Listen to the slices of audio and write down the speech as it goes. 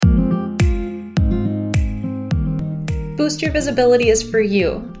Boost Your Visibility is for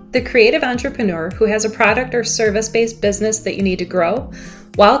you, the creative entrepreneur who has a product or service-based business that you need to grow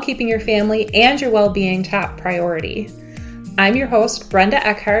while keeping your family and your well-being top priority. I'm your host, Brenda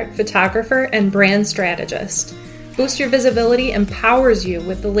Eckhart, photographer and brand strategist. Boost Your Visibility empowers you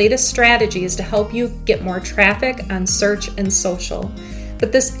with the latest strategies to help you get more traffic on search and social.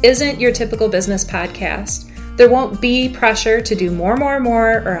 But this isn't your typical business podcast. There won't be pressure to do more,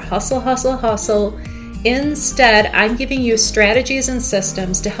 or hustle. Instead, I'm giving you strategies and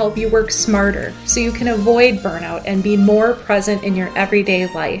systems to help you work smarter so you can avoid burnout and be more present in your everyday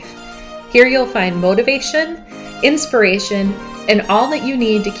life. Here you'll find motivation, inspiration, and all that you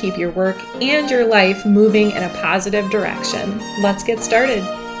need to keep your work and your life moving in a positive direction. Let's get started.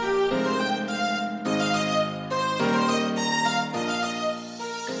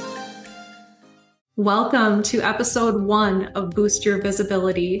 Welcome to episode 1 of Boost Your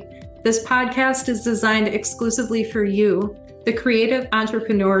Visibility. This podcast is designed exclusively for you, the creative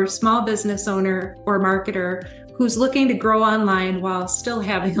entrepreneur, small business owner, or marketer who's looking to grow online while still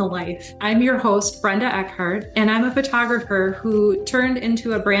having a life. I'm your host, Brenda Eckhart, and I'm a photographer who turned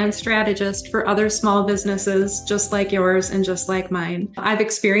into a brand strategist for other small businesses just like yours and just like mine. I've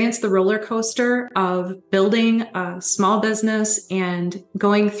experienced the roller coaster of building a small business and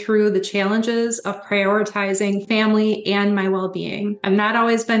going through the challenges of prioritizing family and my well-being. I've not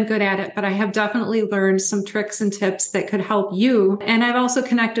always been good at it, but I have definitely learned some tricks and tips that could help you. And I've also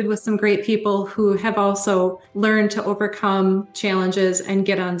connected with some great people who have also learn to overcome challenges and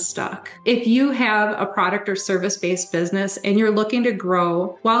get unstuck. If you have a product or service-based business and you're looking to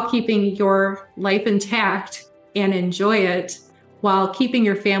grow while keeping your life intact and enjoy it, while keeping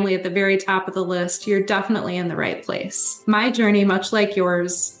your family at the very top of the list, you're definitely in the right place. My journey, much like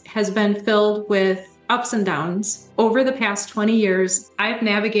yours, has been filled with ups and downs. Over the past 20 years, I've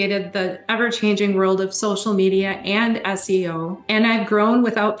navigated the ever-changing world of social media and SEO, and I've grown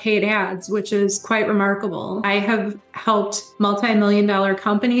without paid ads, which is quite remarkable. I have helped multi-million-dollar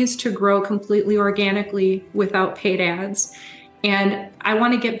companies to grow completely organically without paid ads. And I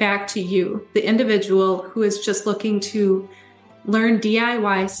want to get back to you, the individual who is just looking to learn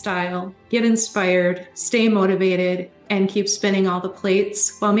DIY style, get inspired, stay motivated, and keep spinning all the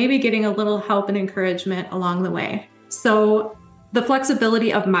plates while maybe getting a little help and encouragement along the way. So the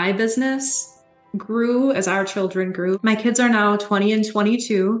flexibility of my business grew as our children grew. My kids are now 20 and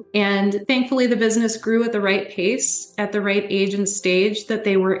 22, and thankfully the business grew at the right pace, at the right age and stage that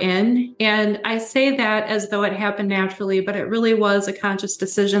they were in. And I say that as though it happened naturally, but it really was a conscious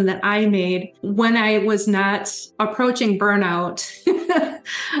decision that I made when I was not approaching burnout.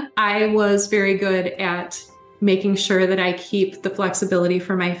 I was very good at making sure that I keep the flexibility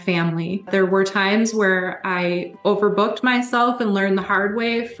for my family. There were times where I overbooked myself and learned the hard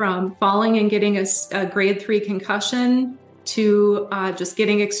way, from falling and getting a grade 3 concussion to just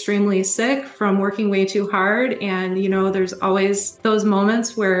getting extremely sick from working way too hard. And, there's always those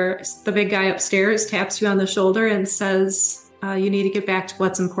moments where the big guy upstairs taps you on the shoulder and says, you need to get back to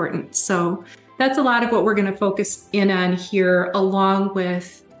what's important. So that's a lot of what we're going to focus in on here, along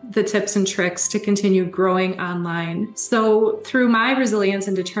with the tips and tricks to continue growing online. So through my resilience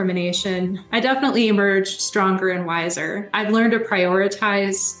and determination, I definitely emerged stronger and wiser. I've learned to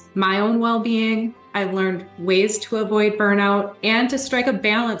prioritize my own well-being. I've learned ways to avoid burnout and to strike a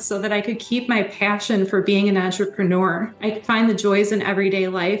balance so that I could keep my passion for being an entrepreneur. I find the joys in everyday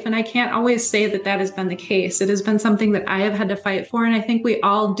life, and I can't always say that that has been the case. It has been something that I have had to fight for, and I think we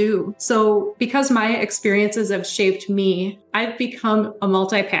all do. So because my experiences have shaped me, I've become a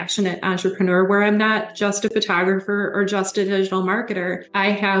multi-passionate entrepreneur where I'm not just a photographer or just a digital marketer.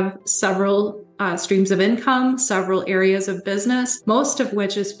 I have several streams of income, several areas of business, most of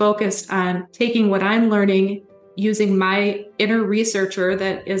which is focused on taking what I'm learning, using my inner researcher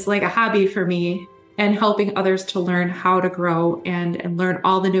that is like a hobby for me, and helping others to learn how to grow and learn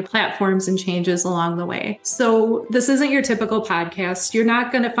all the new platforms and changes along the way. So this isn't your typical podcast. You're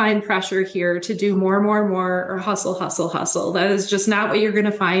not going to find pressure here to do more, or hustle. That is just not what you're going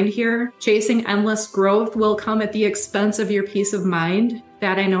to find here. Chasing endless growth will come at the expense of your peace of mind.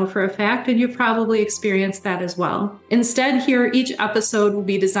 That I know for a fact, and you've probably experienced that as well. Instead, here, each episode will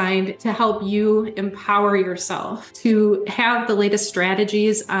be designed to help you empower yourself to have the latest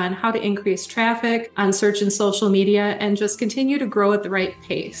strategies on how to increase traffic on search and social media and just continue to grow at the right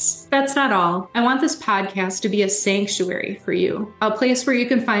pace. That's not all. I want this podcast to be a sanctuary for you, a place where you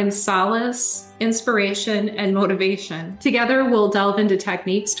can find solace, inspiration, and motivation. Together, we'll delve into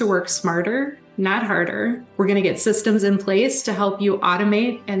techniques to work smarter, not harder. We're going to get systems in place to help you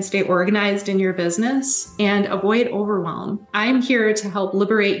automate and stay organized in your business and avoid overwhelm. I'm here to help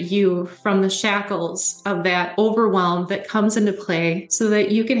liberate you from the shackles of that overwhelm that comes into play so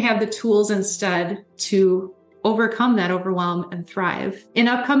that you can have the tools instead to overcome that overwhelm and thrive. In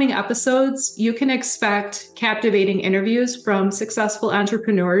upcoming episodes, you can expect captivating interviews from successful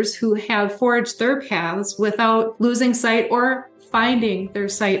entrepreneurs who have forged their paths without losing sight or finding their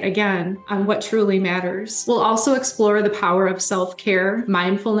sight again on what truly matters. We'll also explore the power of self-care,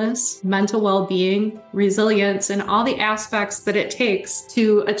 mindfulness, mental well-being, resilience, and all the aspects that it takes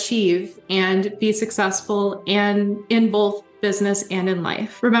to achieve and be successful and in both business and in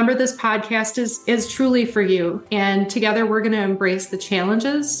life. Remember, this podcast is truly for you. And together we're going to embrace the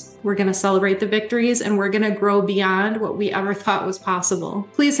challenges, we're going to celebrate the victories, and we're going to grow beyond what we ever thought was possible.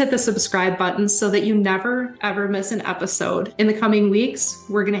 Please hit the subscribe button so that you never, ever miss an episode. In the coming weeks,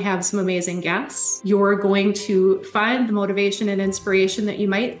 we're going to have some amazing guests. You're going to find the motivation and inspiration that you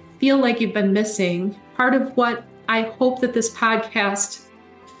might feel like you've been missing. Part of what I hope that this podcast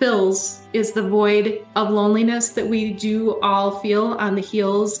fills is the void of loneliness that we do all feel on the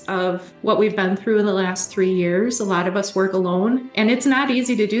heels of what we've been through in the last 3 years. A lot of us work alone, and it's not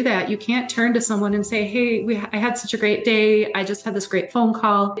easy to do that. You can't turn to someone and say, hey, I had such a great day. I just had this great phone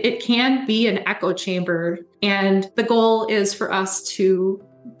call. It can be an echo chamber, and the goal is for us to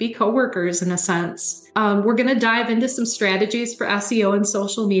be coworkers in a sense. We're going to dive into some strategies for SEO and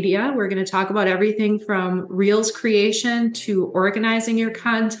social media. We're going to talk about everything from Reels creation to organizing your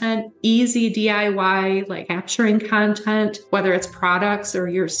content, easy DIY, like capturing content, whether it's products or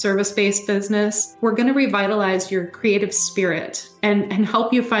your service-based business. We're going to revitalize your creative spirit and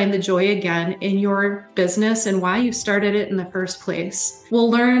help you find the joy again in your business and why you started it in the first place. We'll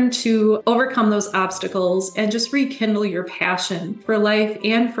learn to overcome those obstacles and just rekindle your passion for life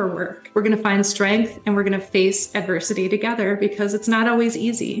and for work. We're going to find strength and we're going to face adversity together because it's not always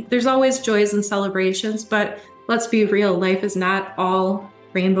easy. There's always joys and celebrations, but let's be real, life is not all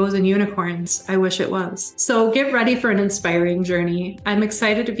rainbows and unicorns. I wish it was. So get ready for an inspiring journey. I'm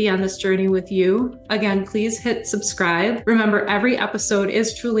excited to be on this journey with you. Again, please hit subscribe. Remember, every episode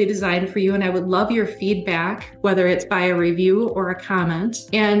is truly designed for you, and I would love your feedback, whether it's by a review or a comment.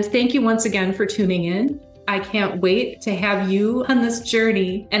 And thank you once again for tuning in. I can't wait to have you on this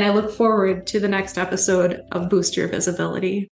journey, and I look forward to the next episode of Boost Your Visibility.